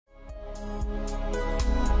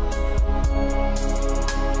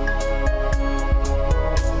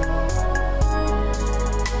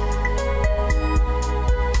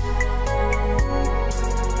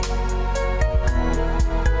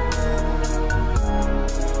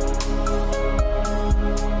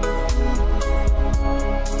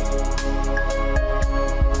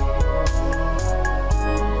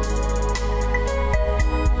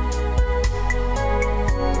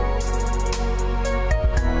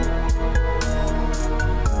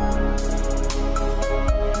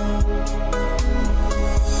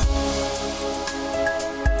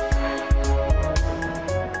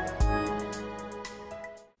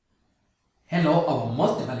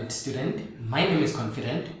My name is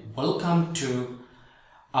Confident. Welcome to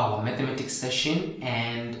our mathematics session,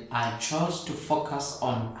 and I chose to focus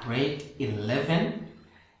on grade 11,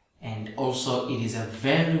 and also it is a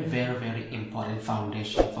very important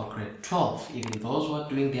foundation for grade 12. Even those who are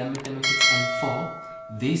doing their mathematics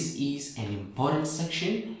N4, this is an important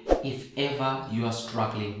section if ever you are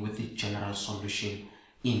struggling with the general solution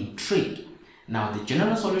in trig. Now the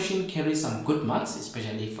general solution carries some good marks,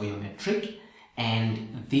 especially for your metric,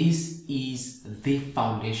 and this is the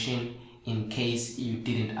foundation in case you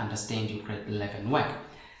didn't understand your grade 11 work.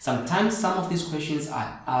 Sometimes some of these questions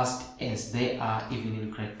are asked as they are even in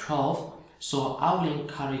grade 12, so I will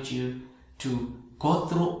encourage you to go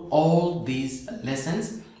through all these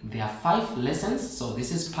lessons. There are 5 lessons, so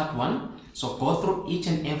this is part 1. So go through each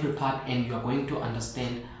and every part and you are going to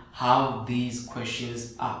understand how these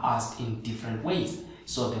questions are asked in different ways.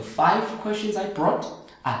 So the 5 questions I brought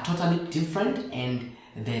are totally different and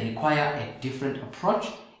they require a different approach.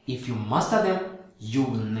 If you master them, you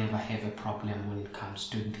will never have a problem when it comes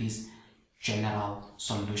to this general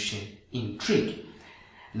solution in trig.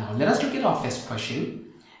 Now let us look at our first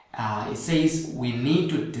question. It says we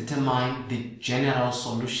need to determine the general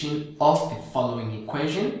solution of the following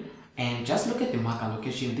equation. And just look at the mark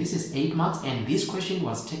allocation. This is 8 marks, and this question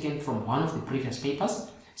was taken from one of the previous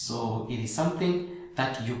papers, so it is something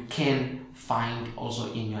that you can find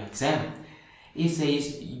also in your exam. It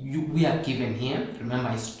says we are given here,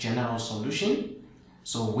 remember it's general solution,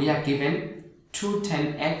 so we are given 2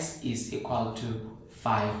 tan x is equal to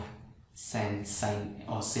 5 sin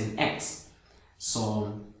x.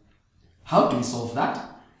 So how do we solve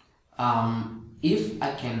that? If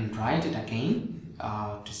I can write it again,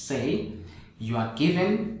 to say you are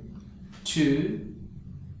given 2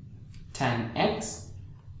 tan x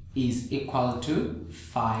is equal to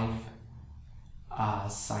 5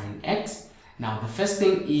 sin x. Now the first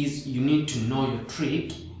thing is you need to know your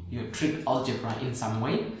trig algebra in some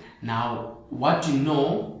way. Now what you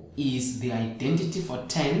know is the identity for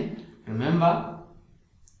tan. Remember,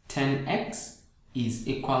 tan x is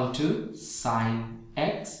equal to sin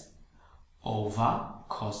x over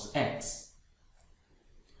cos x.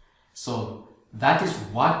 So that is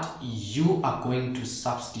what you are going to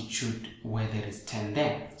substitute where there is 10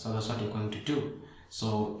 there. So that's what you're going to do.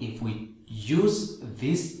 So if we use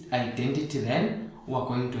this identity, then we're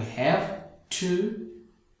going to have 2.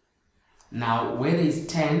 Now where there is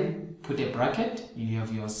 10, put a bracket, you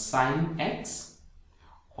have your sin x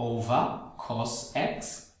over cos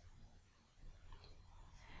x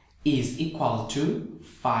is equal to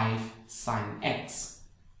 5 sin x.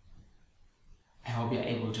 I hope you're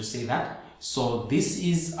able to see that. So this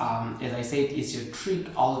is, as I said, it's your trig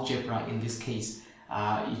algebra in this case.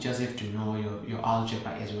 You just have to know your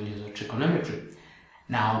algebra as well as your trigonometry.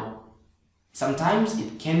 Now, sometimes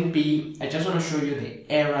it can be, I just want to show you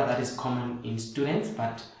the error that is common in students,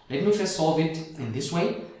 but let me first solve it in this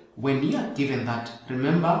way. When you are given that,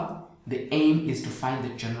 remember, the aim is to find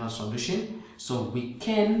the general solution. So we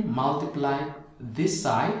can multiply this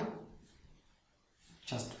side,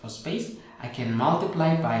 just for space. I can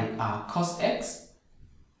multiply by cos x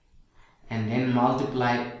and then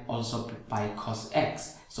multiply also by cos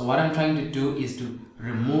x. So what I'm trying to do is to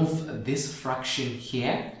remove this fraction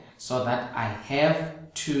here so that I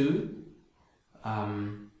have 2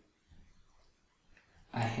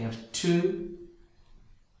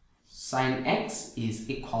 sin x is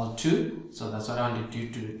equal to, so that's what I want to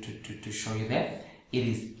do to show you there. It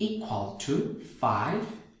is equal to 5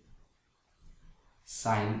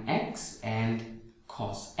 sin x and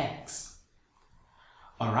cos x.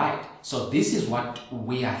 Alright, so this is what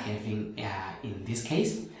we are having in this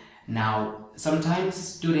case. Now sometimes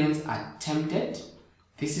students are tempted.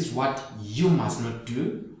 This is what you must not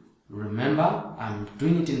do. Remember, I'm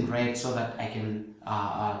doing it in red so that I can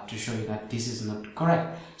to show you that this is not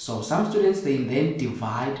correct. So some students, they then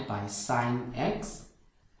divide by sin x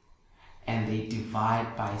and they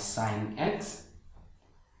divide by sin x,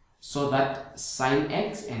 so that sin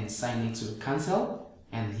x and sin x will cancel,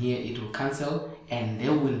 and here it will cancel, and they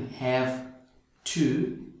will have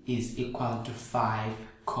 2 is equal to 5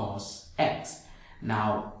 cos x.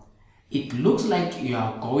 Now it looks like you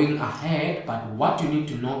are going ahead, but what you need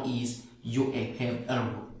to know is you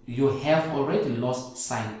have already lost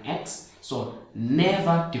sin x. So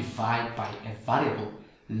never divide by a variable,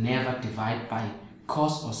 never divide by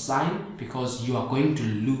cos or sine, because you are going to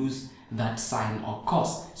lose that sine or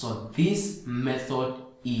cos. So this method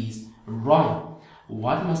is wrong.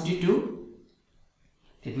 What must you do?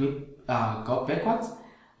 Let me go backwards.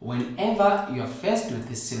 Whenever you are faced with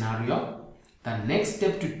this scenario, the next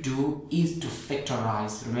step to do is to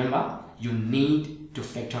factorize. Remember, you need need to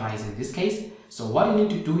factorize in this case. So what you need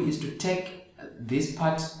to do is to take this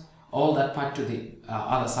part, all that part to the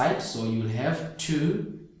other side. So you'll have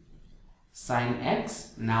 2 sine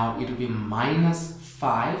x. Now it will be minus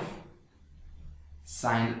 5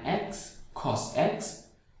 sine x cos x.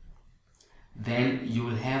 Then you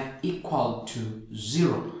will have equal to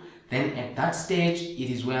 0. Then at that stage, it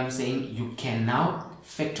is where I'm saying you can now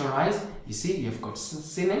factorize. You see, you've got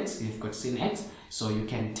sin x, you've got sin x. So you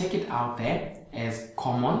can take it out there as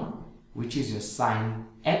common, which is your sine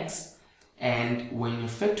x. And when you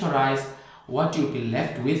factorize, what you'll be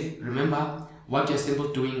left with, remember what you're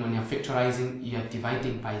simply doing when you're factorizing, you're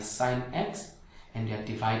dividing by sine x and you're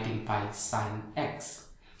dividing by sine x.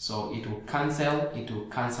 So it will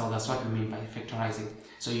cancel, that's what we mean by factorizing.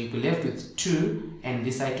 So you'll be left with 2 and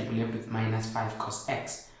this side you'll be left with minus 5 cos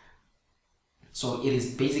x. So it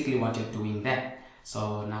is basically what you're doing there.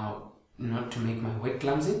 So now, not to make my work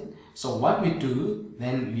clumsy, so what we do,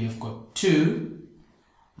 then we have got 2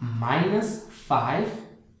 minus 5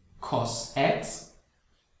 cos x.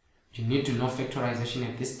 You need to know factorization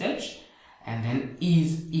at this stage, and then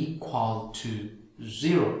is equal to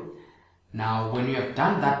 0. Now when you have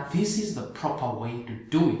done that, this is the proper way to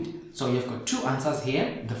do it. So you've got 2 answers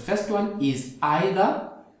here. The first one is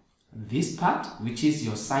either this part, which is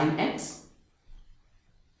your sine x,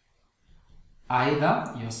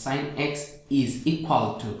 either your sine x is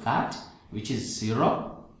equal to that, which is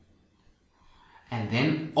 0, and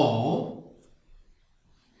then or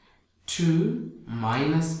 2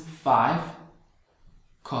 minus 5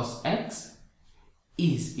 cos x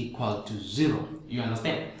is equal to 0. You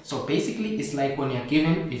understand? So basically it's like when you're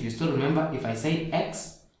given, if you still remember, if I say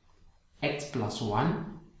x plus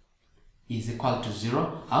 1 is equal to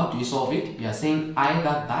 0, how do you solve it? You are saying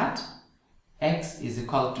either that x is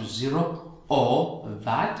equal to 0 or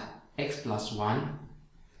that x plus 1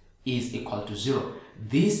 is equal to 0.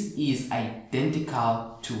 This is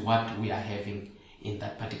identical to what we are having in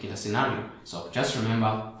that particular scenario. So just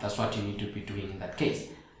remember, that's what you need to be doing in that case.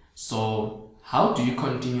 So how do you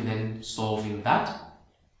continue then solving that?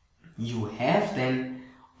 You have then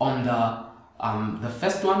on the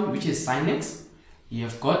first one, which is sine x, you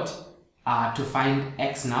have got to find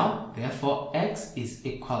x now. Therefore x is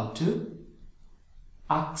equal to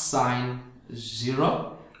arc sine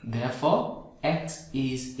 0. Therefore x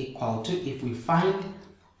is equal to, if we find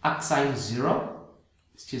arc sine 0,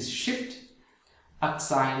 just shift arc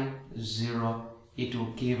sine 0, it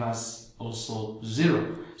will give us also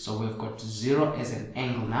 0. So we've got 0 as an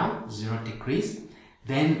angle now, 0 degrees.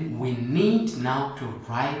 Then we need now to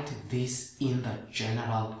write this in the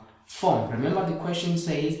general form. Remember the question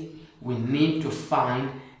says we need to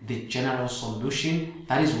find the general solution.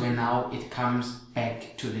 That is where now it comes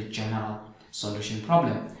back to the general solution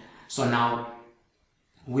problem. So now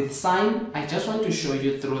with sine, I just want to show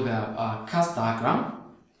you through the cast diagram.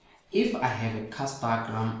 If I have a cast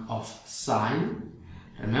diagram of sine,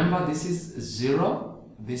 remember this is 0,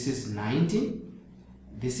 this is 90,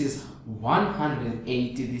 this is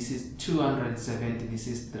 180, this is 270, this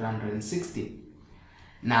is 360.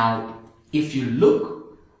 Now if you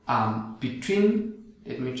look between,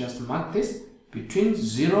 let me just mark this, between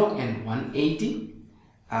 0 and 180,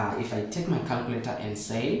 if I take my calculator and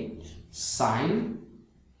say sine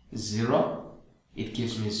 0, it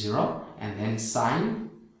gives me 0, and then sine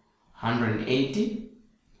 180,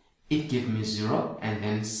 it gives me 0, and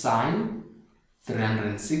then sine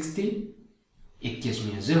 360, it gives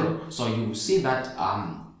me a 0. So you will see that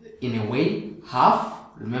in a way, half,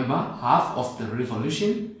 remember, half of the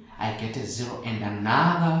revolution I get a 0, and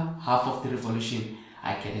another half of the revolution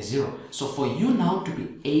I get a 0. So for you now to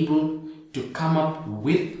be able to come up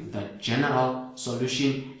with the general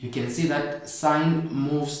solution, you can see that sine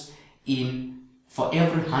moves in for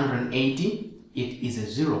every 180. It is a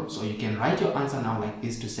 0. So you can write your answer now like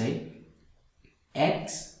this to say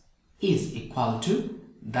x is equal to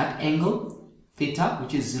that angle theta,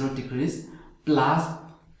 which is 0 degrees, plus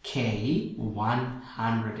k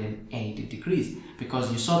 180 degrees, because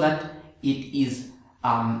you saw that it is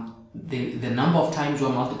the number of times you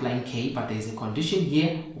are multiplying k, but there is a condition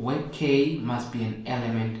here where k must be an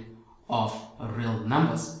element of real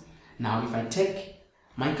numbers. Now if I take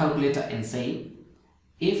my calculator and say,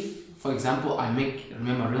 if for example I make,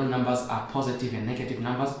 remember real numbers are positive and negative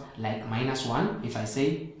numbers, like minus 1, if I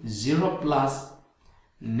say 0 plus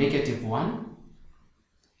negative 1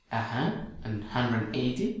 and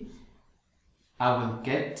 180, I will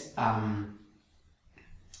get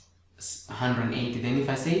 180. Then if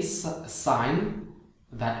I say sine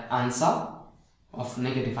that answer of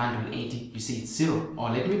negative 180, you see it's 0. Or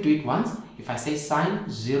let me do it once. If I say sine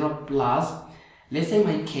 0 plus, let's say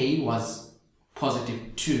my k was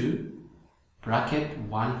positive 2 bracket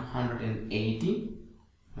 180.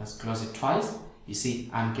 Let's close it twice. You see,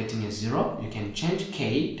 I'm getting a 0. You can change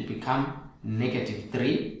k to become negative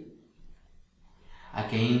 3.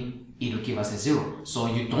 Again, it will give us a 0. So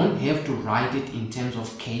you don't have to write it in terms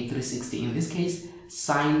of k 360. In this case,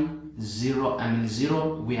 sine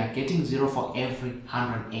 0, we are getting 0 for every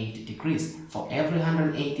 180 degrees. For every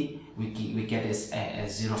 180, we get a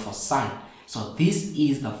 0 for sine. So this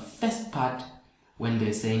is the first part when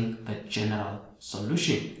they're saying the general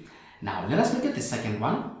solution. Now let us look at the second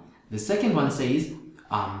one. The second one says,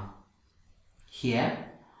 here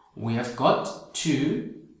we have got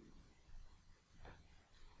 2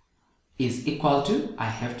 is equal to, I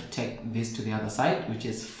have to take this to the other side, which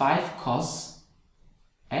is 5 cos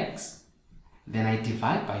x. Then I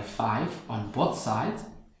divide by 5 on both sides.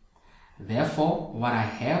 Therefore, what I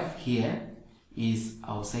have here is,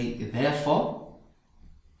 I'll say, therefore,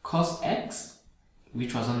 cos x,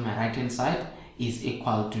 which was on my right hand side, is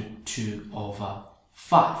equal to 2 over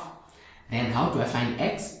 5. Then how do I find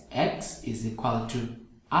x? X is equal to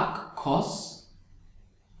arc cos.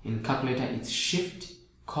 In calculator, it's shift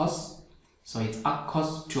cos. So it's arc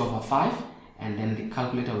cos 2 over 5. And then the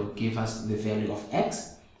calculator will give us the value of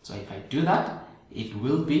x. So if I do that, it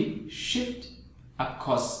will be shift arc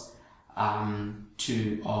cos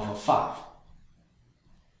 2 over 5.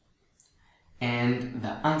 And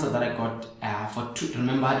the answer that I got for 2,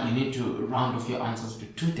 remember you need to round off your answers to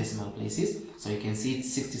 2 decimal places. So you can see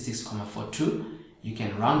it's 66,42. You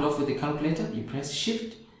can round off with the calculator, you press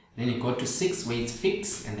shift, then you go to 6 where it's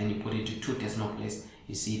fixed, and then you put it to 2 decimal places.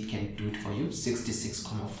 You see it can do it for you,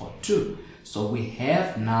 66,42. So we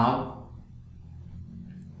have now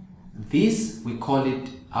this, we call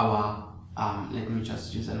it our, let me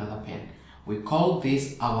just use another pen. We call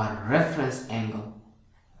this our reference angle,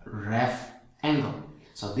 ref angle.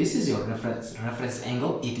 So this is your reference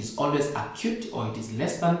angle. It is always acute, or it is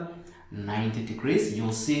less than 90 degrees.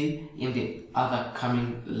 You'll see in the other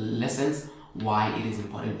coming lessons why it is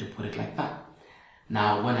important to put it like that.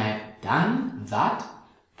 Now, when I've done that,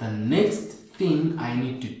 the next thing I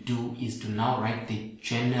need to do is to now write the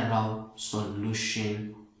general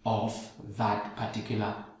solution of that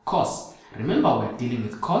particular cos. Remember, we're dealing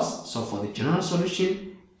with cos, so for the general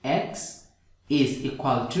solution, x is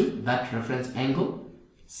equal to that reference angle,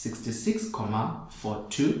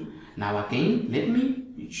 66,42. Now again, let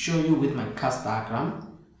me show you with my cos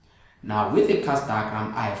diagram. Now with the cos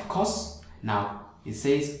diagram, I have cos. Now it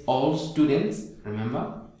says all students,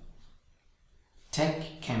 remember,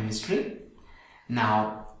 take chemistry.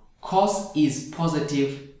 Now cos is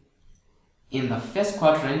positive in the first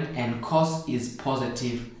quadrant and cos is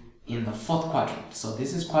positive in the fourth quadrant. So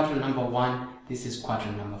this is quadrant number 1, this is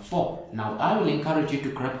quadrant number 4. Now I will encourage you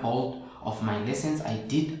to grab hold of my lessons. I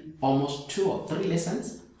did almost 2 or 3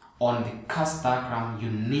 lessons on the cos diagram.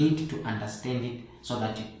 You need to understand it so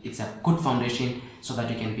that it's a good foundation, so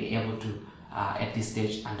that you can be able to at this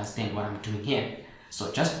stage understand what I'm doing here.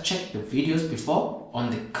 So just check the videos before on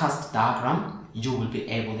the cos diagram. You will be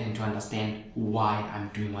able then to understand why I'm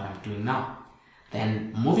doing what I'm doing now.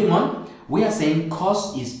 Then moving on, we are saying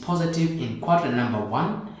cos is positive in quadrant number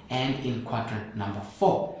 1 and in quadrant number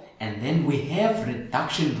 4. And then we have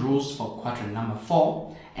reduction rules for quadrant number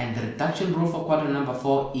 4. And the reduction rule for quadrant number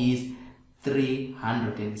 4 is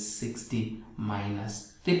 360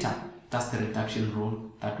 minus theta. That's the reduction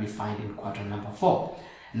rule that we find in quadrant number 4.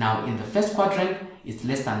 Now in the first quadrant, it's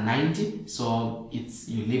less than 90, so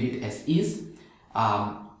you leave it as is.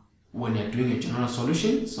 When you're doing a general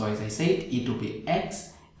solution, so as I said, it will be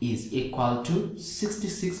x is equal to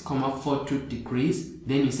 66,42 degrees.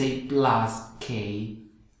 Then you say plus k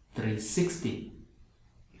 360.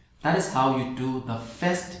 That is how you do the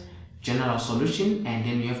first general solution, and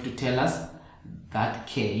then you have to tell us that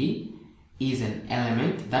k is an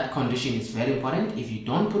element. That condition is very important. If you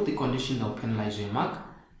don't put the condition, they'll penalize your mark.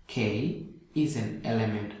 K is an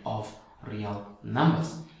element of real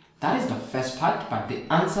numbers. That is the first part, but the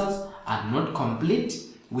answers are not complete.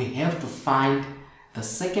 We have to find the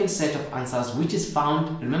second set of answers, which is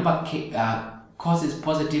found, remember, cos is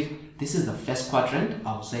positive. This is the first quadrant.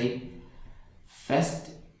 I'll say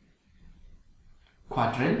first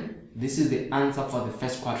quadrant. This is the answer for the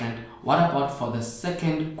first quadrant. What about for the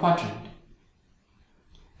second quadrant?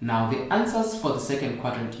 Now the answers for the second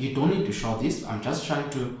quadrant, you don't need to show this. I'm just trying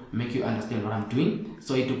to make you understand what I'm doing.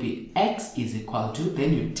 So it will be x is equal to,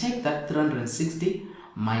 then you take that 360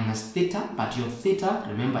 minus theta, but your theta,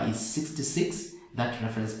 remember, is 66, that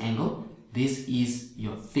reference angle. This is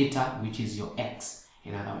your theta, which is your x,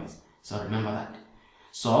 in other words. So remember that.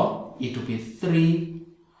 So it will be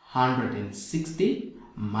 360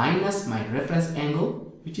 minus my reference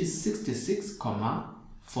angle, which is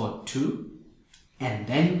 66,42, and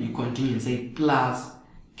then you continue and say plus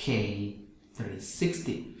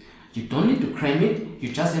K360. You don't need to cram it,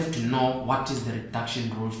 you just have to know what is the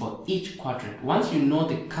reduction rule for each quadrant. Once you know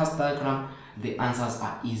the cast diagram, the answers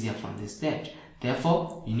are easier from this stage.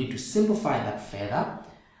 Therefore, you need to simplify that further,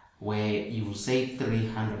 where you will say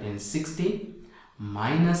 360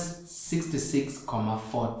 minus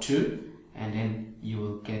 66,42, and then you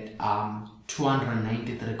will get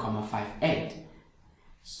 293,58.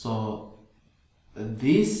 So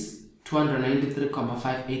this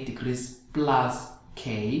 293,58 degrees plus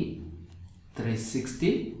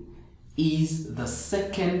K360 is the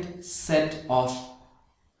second set of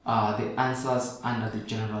the answers under the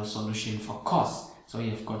general solution for cos. So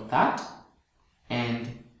you have got that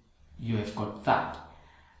and you have got that.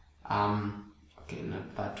 Okay,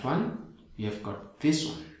 not that one. You have got this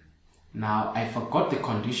one. Now I forgot the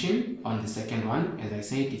condition on the second one. As I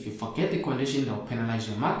said, if you forget the condition, they'll penalize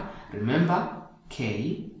your mark. Remember,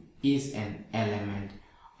 K is an element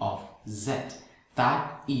of Z.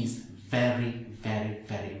 That is very, very,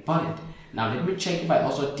 very important. Now let me check if I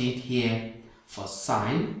also did here for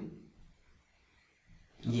sine.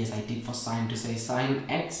 Yes, I did for sine, to say sine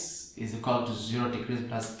x is equal to 0 degrees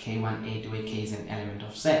plus K180, where K is an element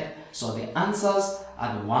of Z. So the answers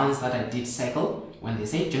are the ones that I did circle. When they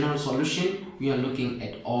say general solution, we are looking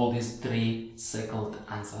at all these three circled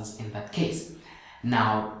answers in that case.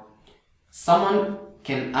 Now, someone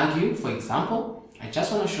can argue, for example, I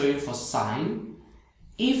just want to show you for sine,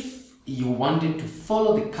 if you wanted to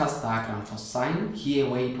follow the cast diagram for sine, here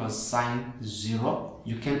where it was sine 0,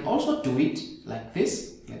 you can also do it like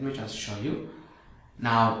this. Let me just show you.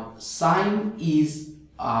 Now, sine is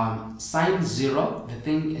sine 0. The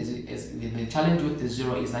thing is the challenge with the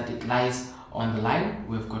 0 is that it lies on the line.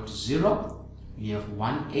 We've got 0, we have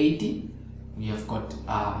 180, we have got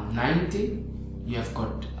 90, you have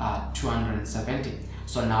got 270.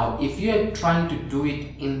 So now if you are trying to do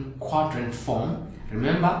it in quadrant form,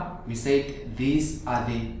 remember we said these are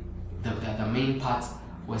the main parts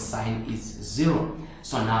where sine is 0.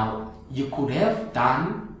 So now you could have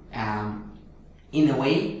done in a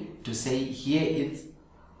way to say here it's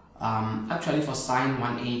actually for sine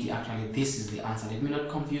 180, actually this is the answer. Let me not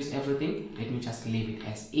confuse everything. Let me just leave it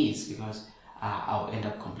as is, because I'll end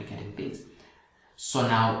up complicating things. So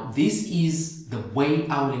now this is the way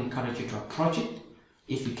I will encourage you to approach it.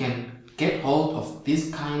 If you can get hold of this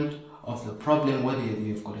kind of the problem, whether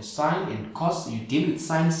you've got a sine and cos, you deal with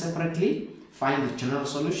sine separately, find the general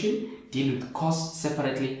solution, deal with cos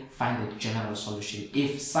separately, find the general solution.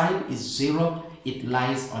 If sine is 0, it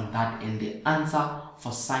lies on that, and the answer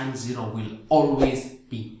for sine 0 will always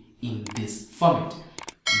be in this format.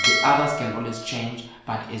 The others can always change,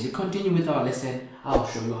 but as you continue with our lesson, I'll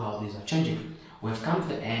show you how these are changing. We've come to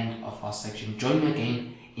the end of our section. Join me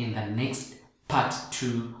again in the next part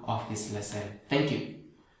 2 of this lesson. Thank you.